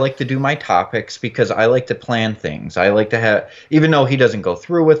of, I like to do my topics because I like to plan things. I like to have, even though he doesn't go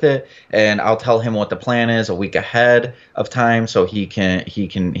through with it, and I'll tell him what the plan is a week ahead of time, so he can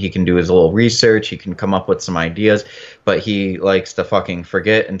do his little research. He can come up with some ideas, but he likes to fucking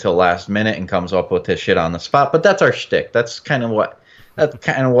forget until last minute and comes up with his shit on the spot. But that's our shtick. That's kind of what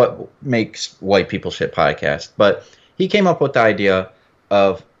makes White People Shit podcast. But he came up with the idea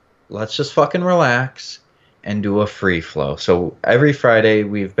of, let's just fucking relax and do a free flow. So every Friday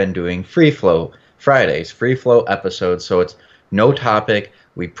we've been doing free flow Fridays, free flow episodes. So it's no topic.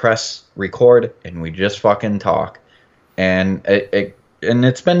 We press record and we just fucking talk, and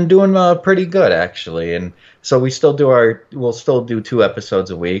it's been doing pretty good actually. And so we'll still do 2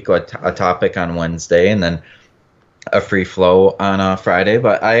 episodes a week, a topic on Wednesday, and then a free flow on a Friday.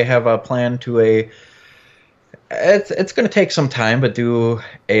 But I have a plan to it's going to take some time, but do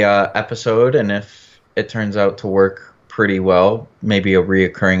a episode, and if it turns out to work pretty well, maybe a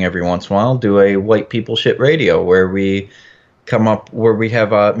reoccurring every once in a while, do a White People Shit radio where we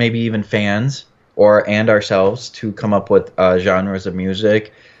have maybe even fans and ourselves to come up with genres of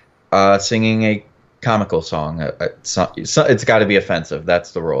music, singing a comical song. It's got to be offensive.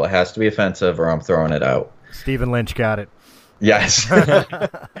 That's the rule. It has to be offensive, or I'm throwing it out. Stephen Lynch got it. Yes.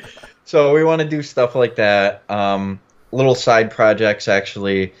 So we want to do stuff like that. Little side projects,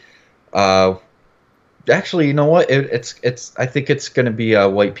 actually. Actually, you know what? It's. I think it's going to be a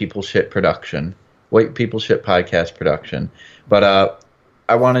White People Shit production, White People Shit podcast production. But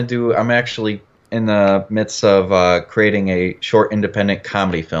I want to do. I'm actually in the midst of creating a short independent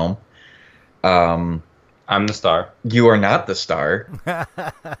comedy film. I'm the star. You are not the star.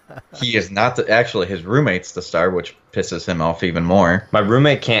 He is not actually, his roommate's the star, which pisses him off even more. My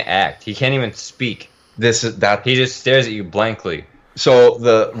roommate can't act. He can't even speak. He just stares at you blankly. So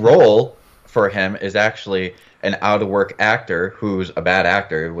the role for him is actually an out of work actor who's a bad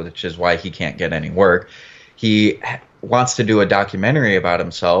actor, which is why he can't get any work. He wants to do a documentary about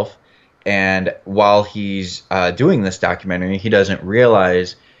himself, and while he's doing this documentary, he doesn't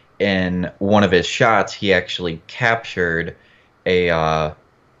realize in one of his shots, he actually captured a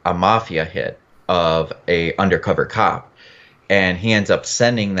mafia hit of a undercover cop, and he ends up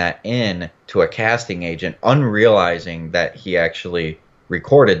sending that in to a casting agent, unrealizing that he actually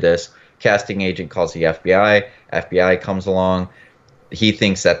recorded this. Casting agent calls the FBI. FBI comes along. He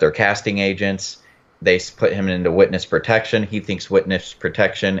thinks that they're casting agents. They put him into witness protection. He thinks witness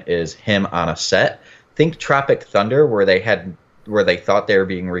protection is him on a set. Think Tropic Thunder, where they thought they were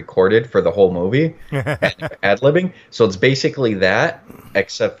being recorded for the whole movie and ad-libbing. So it's basically that,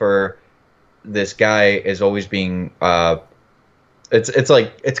 except for this guy is always being it's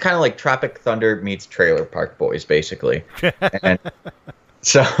kind of like Tropic Thunder meets Trailer Park Boys, basically. And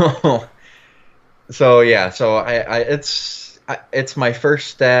so it's my first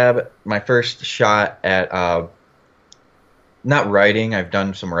stab, my first shot at not writing. I've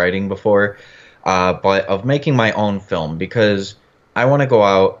done some writing before. But of making my own film, because I want to go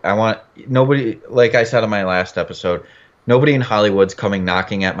out. Nobody, like I said on my last episode, nobody in Hollywood's coming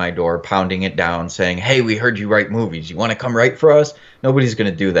knocking at my door, pounding it down, saying, "Hey, we heard you write movies. You want to come write for us?" Nobody's going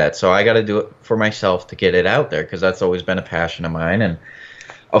to do that. So I got to do it for myself to get it out there, because that's always been a passion of mine. And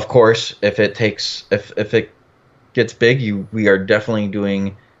of course, if it gets big, we are definitely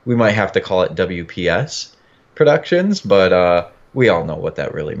doing. We might have to call it WPS Productions, but we all know what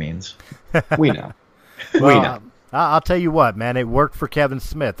that really means. We know. Well, we know. I'll tell you what, man. It worked for Kevin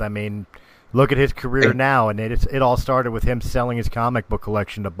Smith. I mean, look at his career now, and it all started with him selling his comic book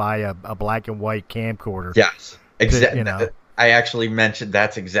collection to buy a black and white camcorder. Yes, exactly. You know. I actually mentioned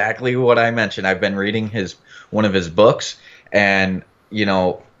that's exactly what I mentioned. I've been reading one of his books, and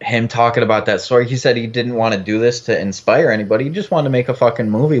him talking about that story. He said he didn't want to do this to inspire anybody. He just wanted to make a fucking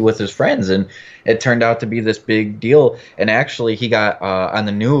movie with his friends, and it turned out to be this big deal. And actually, he got on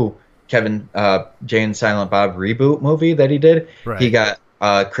the new Kevin Jay and Silent Bob reboot movie that he did. Right. He got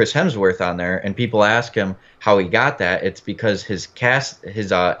Chris Hemsworth on there, and people ask him how he got that. It's because his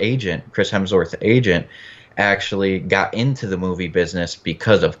agent, Chris Hemsworth's agent, actually got into the movie business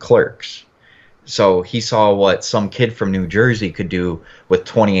because of Clerks. So he saw what some kid from New Jersey could do with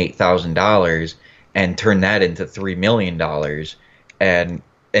 $28,000 and turn that into $3 million and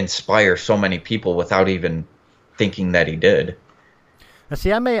inspire so many people without even thinking that he did. Now,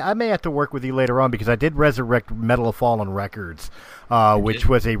 see, I may have to work with you later on, because I did resurrect Medal of Fallen Records, which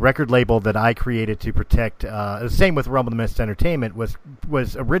was a record label that I created to protect. The same with Rumble the Mist Entertainment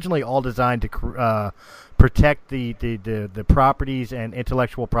was originally all designed to protect the properties and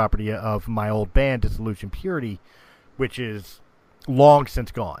intellectual property of my old band, Dissolution Purity, which is long since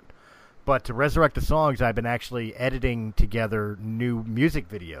gone. But to resurrect the songs, I've been actually editing together new music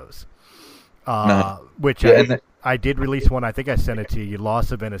videos, which I did release one. I think I sent it to you,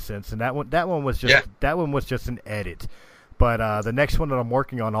 "Loss of Innocence," and that one was just an edit. But the next one that I'm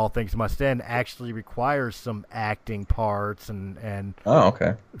working on, All Things Must End, actually requires some acting parts and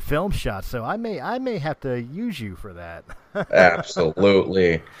film shots. So I may have to use you for that.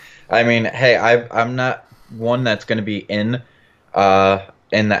 Absolutely. I mean, hey, I'm not one that's going to be in the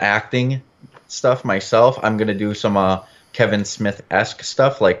acting stuff myself. I'm going to do some Kevin Smith-esque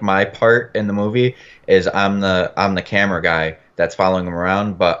stuff. Like, my part in the movie is I'm the camera guy that's following him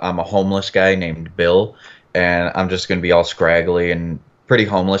around, but I'm a homeless guy named Bill, and I'm just going to be all scraggly and pretty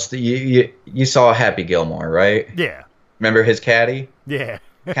homeless. You saw Happy Gilmore, right? Yeah. Remember his caddy? Yeah.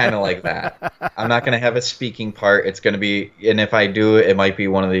 Kind of like that. I'm not going to have a speaking part. It's going to be, and if I do, it might be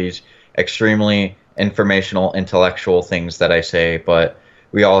one of these extremely informational, intellectual things that I say, but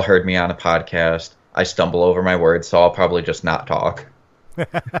we all heard me on a podcast. I stumble over my words, so I'll probably just not talk.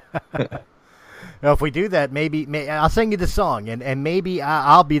 Now, if we do that, maybe I'll sing you the song, and maybe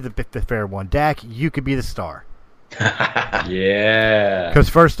I'll be the fair one. Dak, you could be the star. Yeah. Because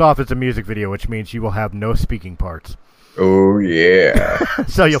first off, it's a music video, which means you will have no speaking parts. Oh, yeah.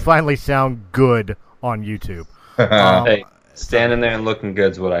 So you'll finally sound good on YouTube. Hey, standing there and looking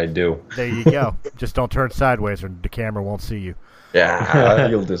good is what I do. There you go. Just don't turn sideways or the camera won't see you. Yeah,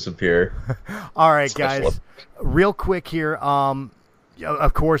 you'll disappear. All right, guys. Real quick here.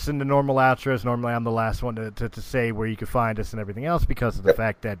 Of course, in the normal outros, normally I'm the last one to say where you can find us and everything else because of the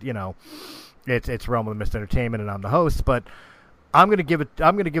fact that, it's Realm of the Mist Entertainment and I'm the host. But I'm gonna give it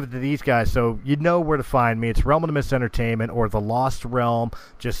to these guys so you know where to find me. It's Realm of the Mist Entertainment or The Lost Realm.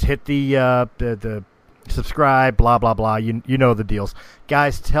 Just hit the subscribe, blah blah blah. You know the deals,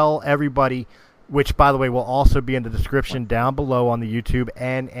 guys. Tell everybody. Which, by the way, will also be in the description down below on the YouTube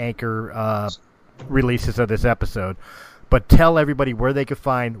and Anchor releases of this episode. But tell everybody where they can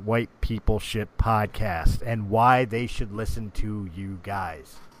find White People Shit Podcast and why they should listen to you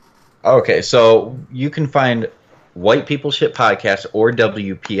guys. Okay, so you can find White People Shit Podcast or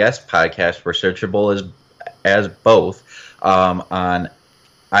WPS Podcast. We're searchable as both on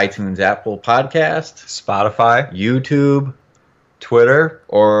iTunes, Apple Podcast, Spotify, YouTube, Twitter,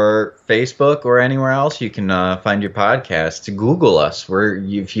 or Facebook, or anywhere else you can find your podcast. Google us.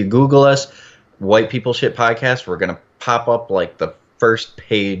 If you Google us, White People Shit Podcast, we're gonna pop up like the first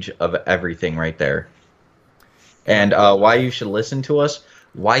page of everything right there. And why you should listen to us?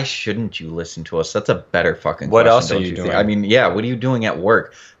 Why shouldn't you listen to us? That's a better fucking what question. else are you doing? I mean, yeah, what are you doing at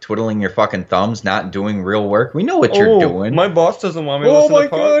work? Twiddling your fucking thumbs, not doing real work? We know what you're doing. My boss doesn't want me to listen to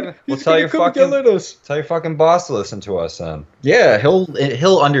God, Well, he's tell gonna your come fucking yell at us. Tell your fucking boss to listen to us then. Yeah,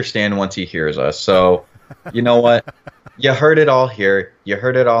 he'll understand once he hears us. So, you know what? You heard it all here. You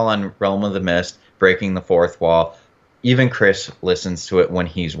heard it all on Realm of the Mist, Breaking the Fourth Wall. Even Chris listens to it when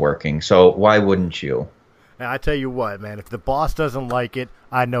he's working. So why wouldn't you? Now, I tell you what, man, if the boss doesn't like it,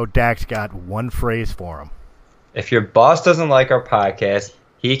 I know Dak's got one phrase for him. If your boss doesn't like our podcast,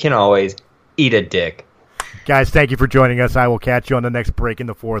 he can always eat a dick. Guys, thank you for joining us. I will catch you on the next Breaking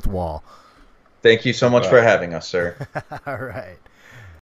the Fourth Wall. Thank you so much for having us, sir. All right.